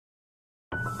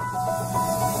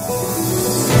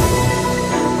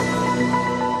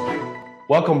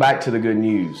Welcome back to The Good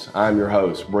News. I'm your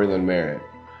host, Breland Merritt.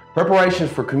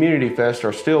 Preparations for Community Fest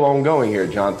are still ongoing here at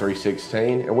John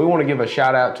 3:16, and we want to give a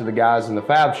shout out to the guys in the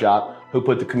Fab Shop who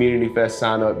put the Community Fest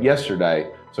sign up yesterday.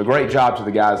 So great job to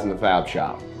the guys in the Fab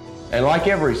Shop. And like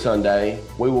every Sunday,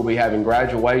 we will be having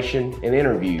graduation and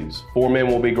interviews. 4 men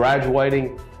will be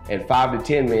graduating and 5 to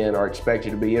 10 men are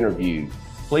expected to be interviewed.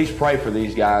 Please pray for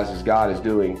these guys as God is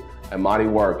doing a mighty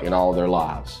work in all of their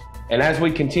lives. And as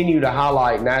we continue to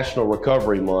highlight National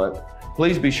Recovery Month,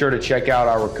 please be sure to check out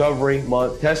our Recovery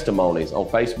Month testimonies on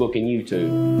Facebook and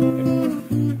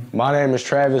YouTube. My name is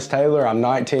Travis Taylor. I'm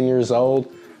 19 years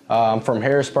old. I'm from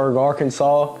Harrisburg,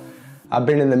 Arkansas. I've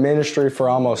been in the ministry for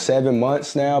almost 7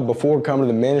 months now. Before coming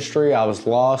to the ministry, I was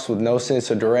lost with no sense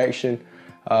of direction.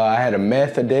 I had a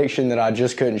meth addiction that I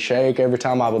just couldn't shake. Every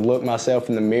time I would look myself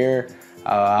in the mirror,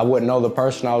 I wouldn't know the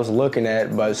person I was looking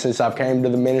at, but since I've came to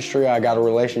the ministry, I got a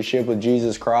relationship with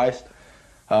Jesus Christ.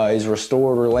 He's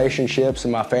restored relationships in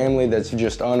my family that's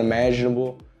just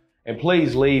unimaginable. And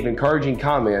please leave encouraging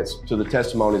comments to the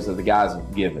testimonies that the guys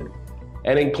have given.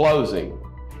 And in closing,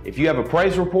 if you have a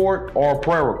praise report or a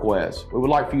prayer request, we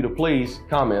would like for you to please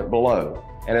comment below.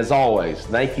 And as always,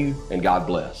 thank you and God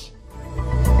bless.